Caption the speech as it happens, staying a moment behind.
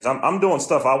I'm doing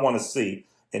stuff I want to see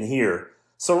and hear.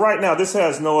 So right now, this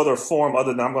has no other form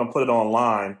other than I'm going to put it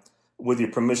online with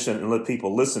your permission and let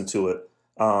people listen to it.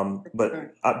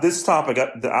 But this topic,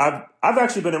 I've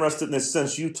actually been interested in this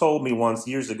since you told me once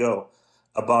years ago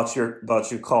about your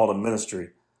call to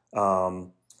ministry.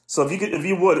 So if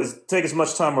you would take as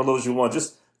much time or little as you want,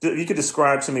 just if you could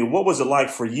describe to me what was it like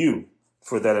for you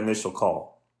for that initial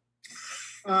call.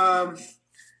 Well,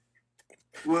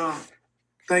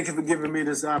 thank you for giving me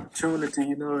this opportunity.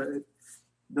 You know,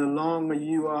 the longer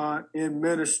you are in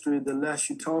ministry, the less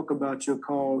you talk about your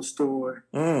call story.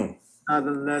 Not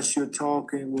unless you're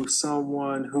talking with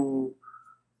someone who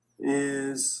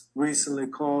is recently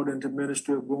called into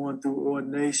ministry or going through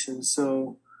ordination.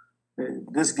 So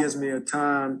this gives me a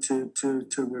time to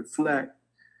reflect.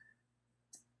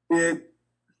 It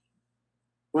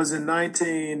was in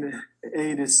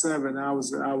 1987. I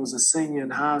was a senior in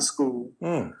high school,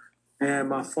 and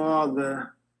my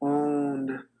father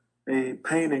owned a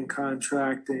painting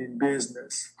contracting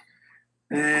business.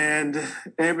 And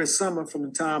every summer from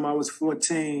the time I was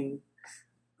 14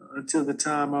 until the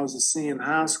time I was a senior in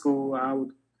high school, I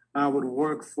would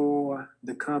work for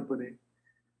the company.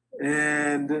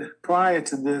 And prior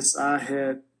to this, I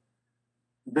had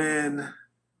been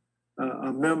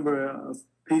a member of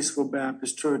Peaceful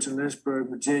Baptist Church in Lynchburg,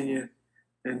 Virginia.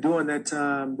 And during that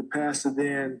time, the pastor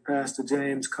then, Pastor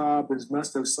James Cobbins,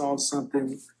 must have saw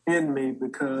something in me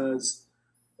because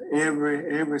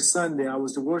every Sunday I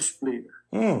was the worship leader.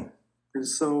 And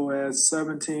so as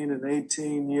 17 and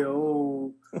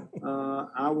 18-year-old,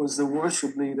 I was the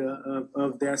worship leader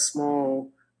of that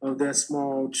small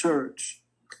church.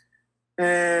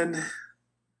 And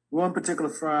one particular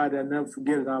Friday, I never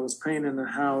forget it, I was painting a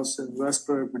house in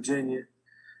Westburg, Virginia.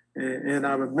 And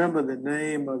I remember the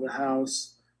name of the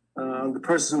house, the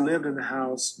person who lived in the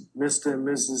house, Mr. and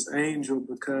Mrs. Angel,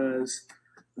 because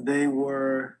they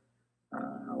were,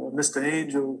 Mr.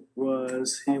 Angel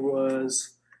was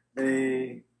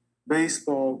a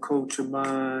baseball coach of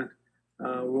mine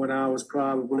when I was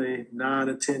probably 9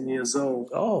 or 10 years old.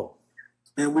 Oh.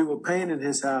 And we were painting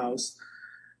his house.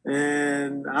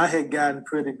 And I had gotten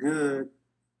pretty good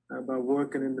by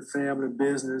working in the family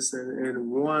business. And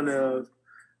one of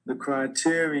the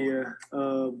criteria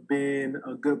of being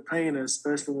a good painter,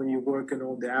 especially when you're working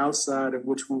on the outside, of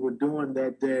which we were doing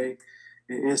that day,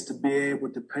 is to be able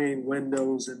to paint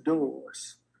windows and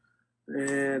doors.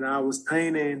 And I was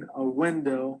painting a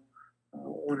window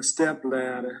on a step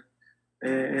ladder.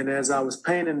 And as I was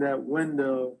painting that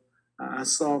window, I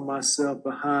saw myself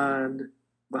behind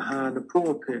the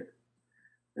pulpit.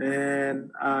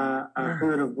 And I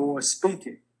heard a voice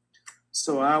speaking.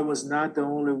 So I was not the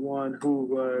only one who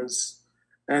was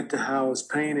at the house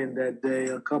painting that day.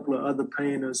 A couple of other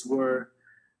painters were.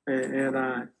 And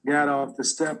I got off the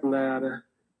step ladder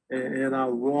and I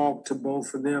walked to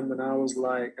both of them and I was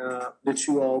like, did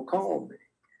you all call me?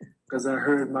 Because I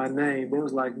heard my name. They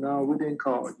was like, no, we didn't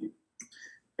call you.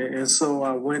 And so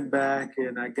I went back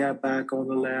and I got back on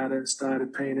the ladder and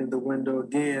started painting the window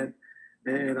again.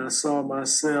 And I saw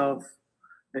myself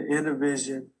in a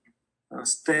vision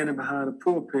standing behind the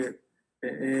pulpit.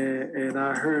 And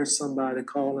I heard somebody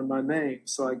calling my name.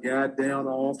 So I got down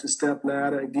off the step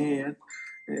ladder again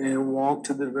and walked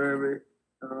to the very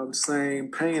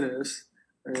same painters.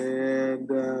 And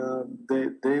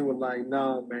they were like,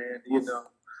 no, man,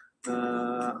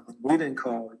 we didn't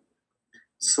call you.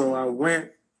 So I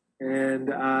went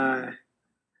and I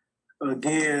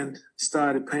again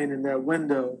started painting that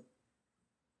window.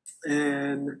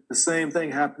 And the same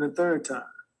thing happened a third time.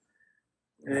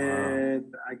 Wow.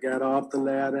 And I got off the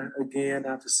ladder again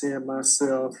after seeing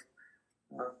myself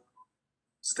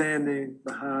standing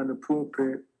behind the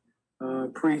pulpit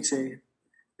preaching.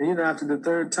 And, after the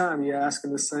third time, you're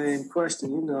asking the same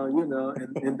question,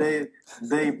 and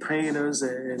they painters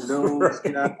and those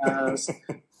guys,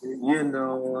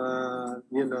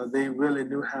 they really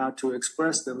knew how to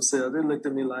express themselves. They looked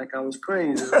at me like I was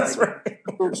crazy. That's like, right.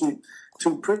 I told you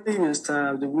 2 previous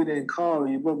times that we didn't call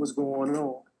you. What was going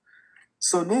on?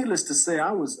 So needless to say,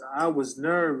 I was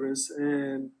nervous.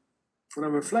 And when I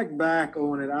reflect back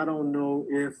on it, I don't know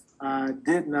if I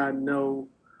did not know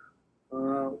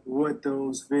what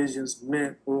those visions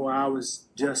meant, or I was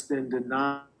just in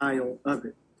denial of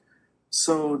it.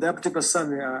 So that particular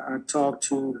Sunday, I talked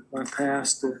to my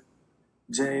pastor,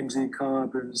 James E.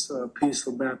 Cobbins,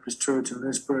 Peaceful Baptist Church in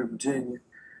Lynchburg, Virginia.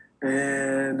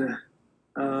 And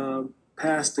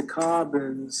Pastor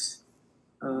Cobbins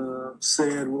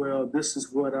said, well, this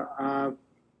is what I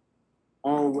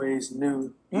always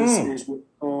knew. This is your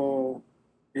call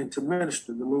into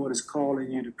ministry. The Lord is calling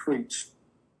you to preach.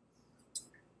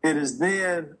 it is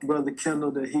then, Brother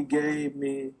Kendall, that he gave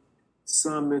me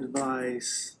some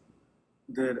advice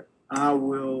that I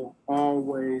will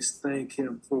always thank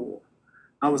him for.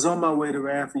 I was on my way to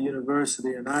Radford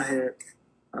University, and I had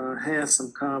had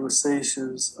some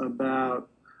conversations about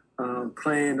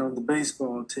playing on the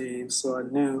baseball team, so I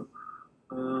knew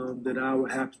that I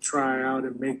would have to try out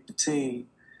and make the team.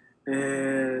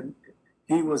 And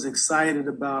he was excited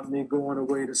about me going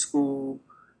away to school,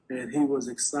 and he was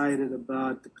excited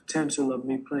about the potential of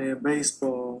me playing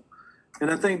baseball. And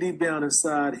I think deep down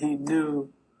inside, he knew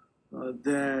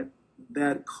that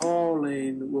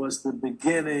calling was the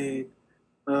beginning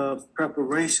of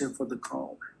preparation for the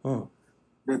calling.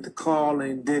 That the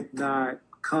calling did not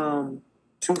come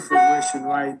to fruition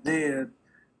right then,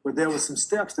 but there were some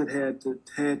steps that had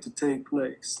to take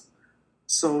place.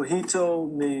 So he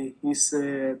told me, he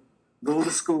said, go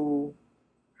to school,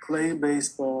 play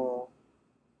baseball.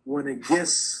 When it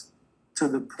gets to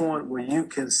the point where you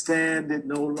can stand it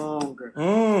no longer,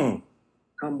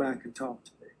 come back and talk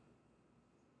to me.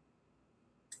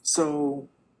 So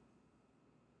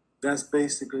that's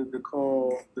basically the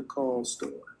call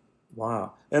story.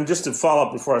 Wow. And just to follow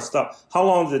up before I stop, how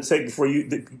long did it take before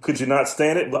could you not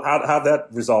stand it? How'd that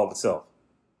resolve itself?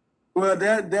 Well,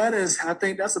 that is, I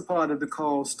think that's a part of the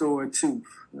call story too.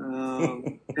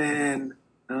 And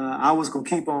I was going to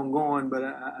keep on going, but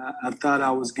I thought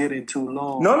I was getting too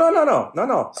long.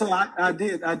 No. So I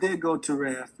did go to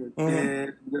Radford,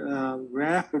 and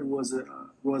Radford was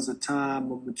a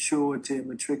time of maturity and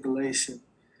matriculation.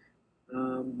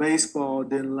 Baseball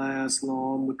didn't last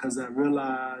long because I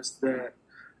realized that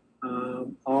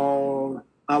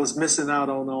I was missing out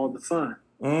on all the fun.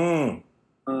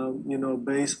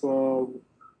 Baseball,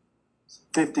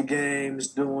 50 games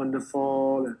during the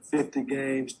fall and 50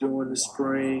 games during the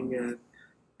spring, and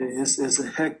it's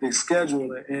a hectic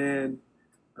schedule. And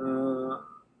the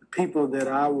people that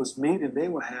I was meeting, they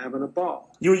were having a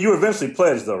ball. You eventually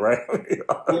pledged, though, right?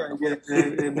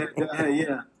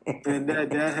 Yeah, and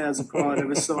that has a part of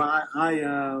it. So I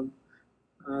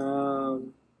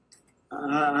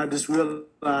just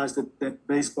realized that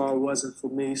baseball wasn't for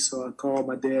me. So I called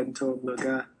my dad and told him, look,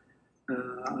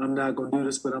 I'm not going to do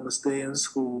this, but I'm going to stay in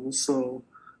school. So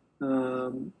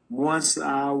once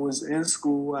I was in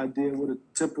school, I did what a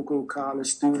typical college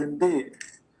student did.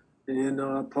 I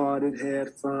partied,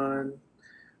 had fun.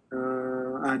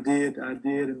 I did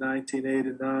in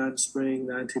 1989, spring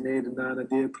 1989, I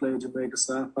did play Jamaica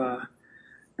Sci-Fi.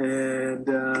 And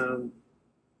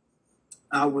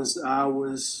I was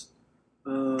on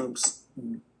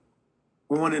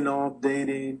and off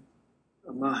dating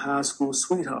my high school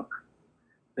sweetheart.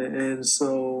 And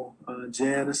so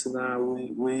Janice and I,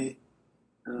 we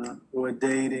were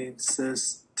dating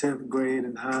since 10th grade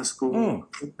in high school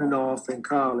and off in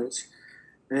college.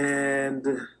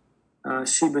 And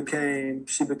she became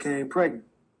pregnant.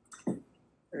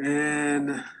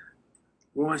 And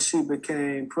once she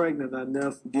became pregnant, I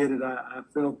never forget it. I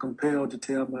felt compelled to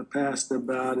tell my pastor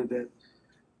about it.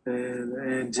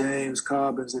 And James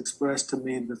Cobbins expressed to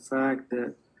me the fact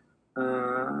that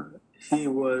he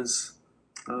was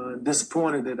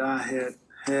disappointed that I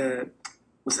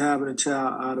was having a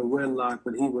child out of wedlock,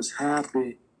 but he was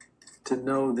happy to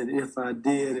know that if I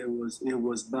did, it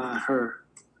was by her.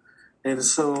 And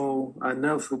so I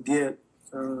never forget,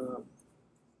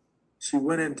 she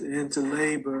went into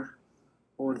labor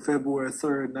on February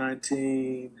 3rd,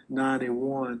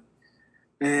 1991.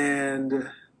 And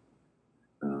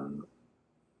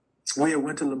we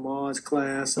went to Lamar's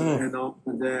class and all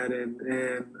of that.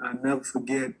 And I never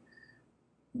forget,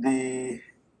 the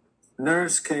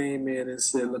nurse came in and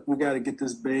said, look, we got to get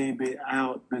this baby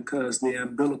out because the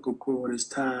umbilical cord is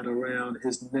tied around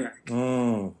his neck.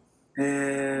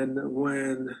 And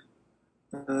when,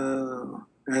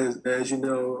 as you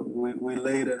know, we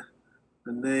later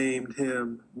named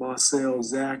him Marcel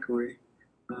Zachary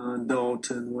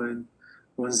Dalton. When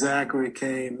Zachary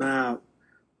came out,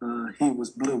 he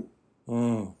was blue.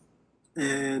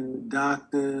 And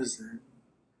doctors and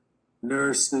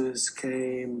nurses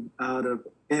came out of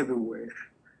everywhere.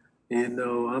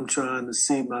 I'm trying to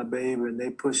see my baby, and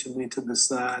they pushing me to the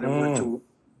side and went to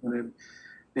him.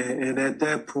 And at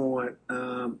that point,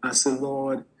 I said,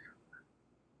 Lord,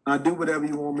 I'll do whatever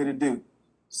you want me to do.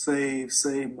 Save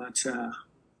my child.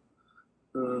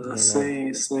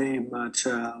 Save my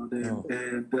child.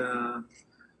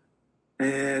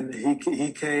 And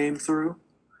he came through.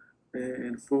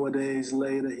 And 4 days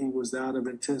later, he was out of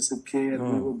intensive care,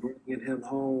 and we were bringing him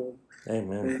home.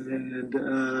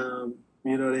 Amen.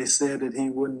 And they said that he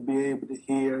wouldn't be able to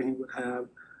hear. He would have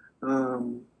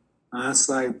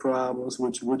eyesight problems,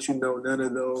 which you know, none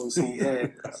of those he has.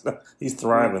 He's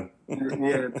thriving.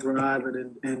 Yeah,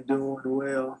 thriving and doing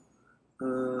well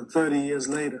 30 years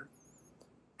later.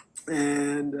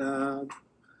 And the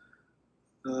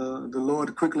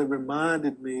Lord quickly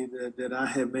reminded me that I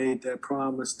had made that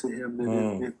promise to him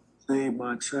that if he saved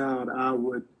my child, I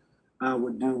would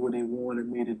do what he wanted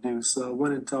me to do. So I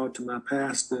went and talked to my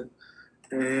pastor,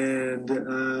 and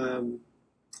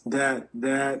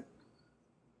that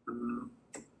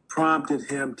prompted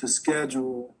him to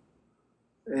schedule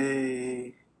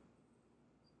a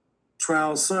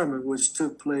trial sermon, which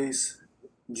took place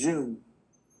June.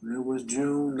 It was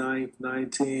June 9th,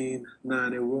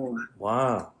 1991.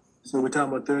 Wow. So we're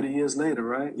talking about 30 years later,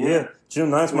 right? Yeah.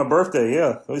 June 9th, my birthday.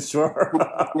 Yeah, sure.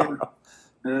 Yeah.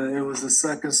 It was the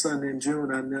second Sunday in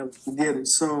June. I never forget it.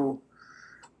 So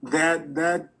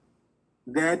that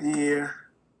year,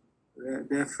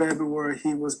 that February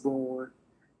he was born.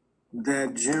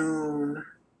 That June,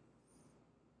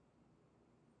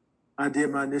 I did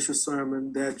my initial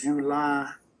sermon. That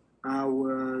July, I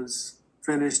was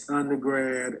finished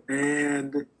undergrad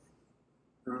and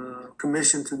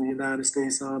commissioned to the United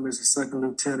States Army as a second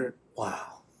lieutenant.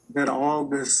 Wow. That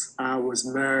August, I was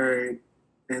married.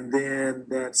 And then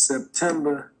that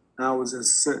September, I was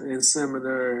in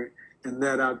seminary. And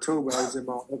that October, I was in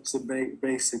my officer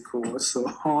basic course.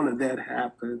 So all of that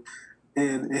happened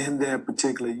in that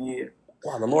particular year.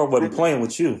 Wow, the Lord wasn't playing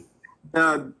with you.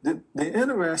 Now, the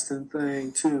interesting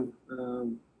thing, too,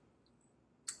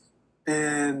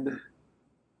 and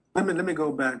let me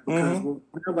go back, because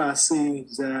whenever I see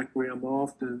Zachary, I'm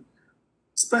often,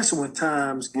 especially when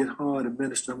times get hard in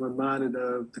ministry, I'm reminded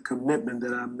of the commitment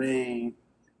that I made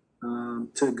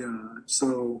to God.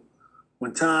 So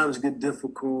when times get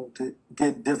difficult,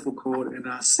 and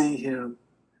I see him,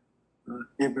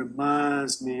 it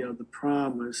reminds me of the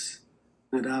promise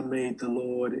that I made the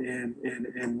Lord in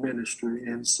ministry.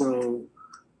 And so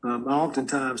I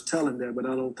oftentimes tell him that, but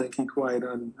I don't think he quite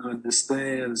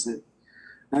understands it.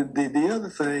 The other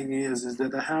thing is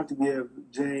that I have to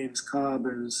give James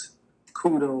Cobbins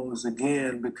kudos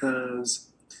again, because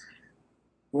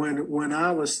when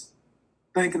I was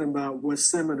thinking about what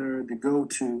seminary to go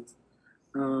to,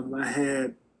 I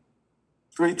had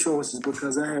three choices,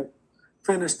 because I had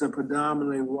finished a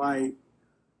predominantly white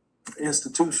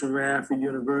institution, Radford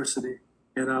University,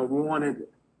 and I wanted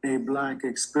a Black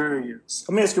experience.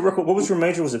 Let me ask you real quick, what was your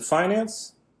major? Was it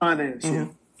finance? Finance, yeah.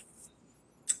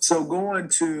 So going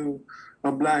to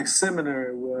a Black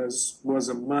seminary was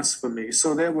a must for me.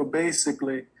 So there were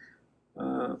basically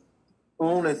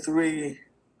only three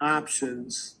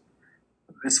options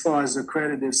as far as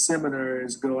accredited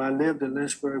seminaries go. I lived in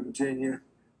Lynchburg, Virginia.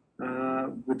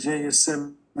 Virginia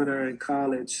Seminary and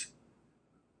College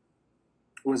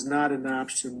was not an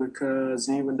option, because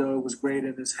even though it was great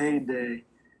in its heyday,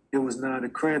 it was not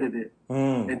accredited.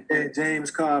 And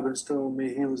James Cobbins told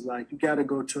me, he was like, you got to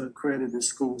go to an accredited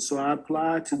school. So I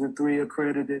applied to the three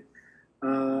accredited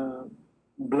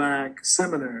Black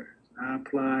seminaries. I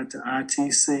applied to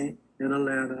ITC in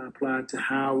Atlanta. I applied to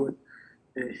Howard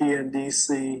here in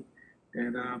D.C.,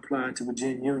 and I applied to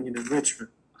Virginia Union in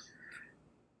Richmond.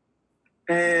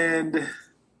 And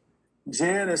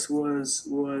Janice was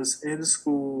in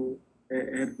school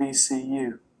at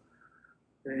VCU.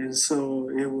 And so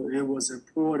it was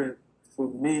important for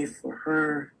me, for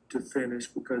her to finish,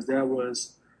 because that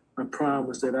was a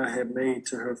promise that I had made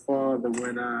to her father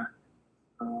when I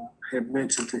had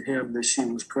mentioned to him that she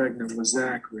was pregnant with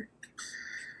Zachary.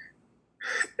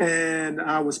 And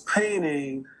I was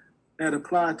painting, had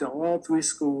applied to all three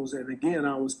schools, and again,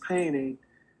 I was painting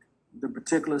the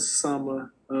particular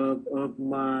summer of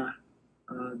my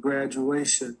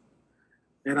graduation.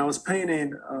 And I was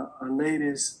painting a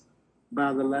lady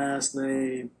by the last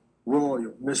name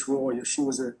Royal, Miss Royal. She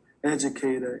was an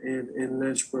educator in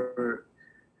Lynchburg.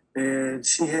 And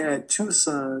she had two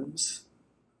sons,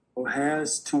 or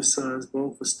has two sons,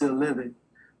 both are still living.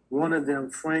 One of them,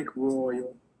 Frank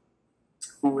Royal,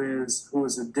 who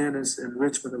is a dentist in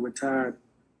Richmond, a retired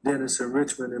dentist in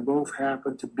Richmond, and both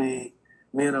happen to be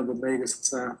men of Omega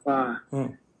Psi Phi.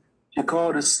 He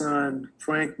called his son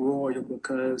Frank Royal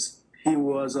because he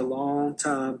was a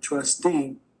long-time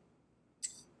trustee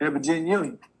at Virginia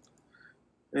Union.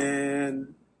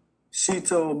 And she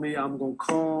told me, I'm going to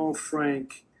call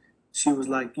Frank. She was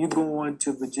like, you going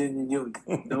to Virginia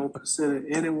Union. Don't consider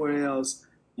anywhere else.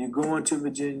 You're going to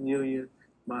Virginia Union.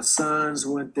 My sons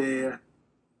went there.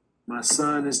 My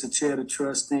son is the chair of the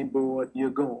trustee board. You're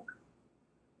going.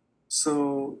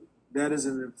 So that is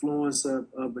an influence of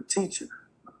a teacher,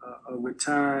 a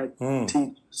retired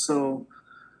teacher. So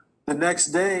the next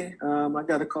day, I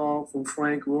got a call from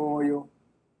Frank Royal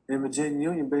in Virginia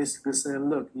Union, basically saying,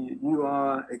 "Look, you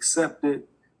are accepted,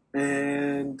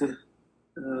 and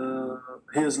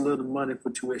here's a little money for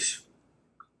tuition."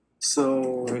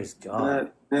 So praise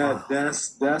God.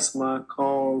 that's my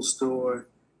call story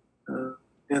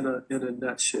in a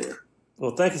nutshell.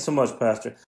 Well, thank you so much,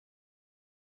 Pastor.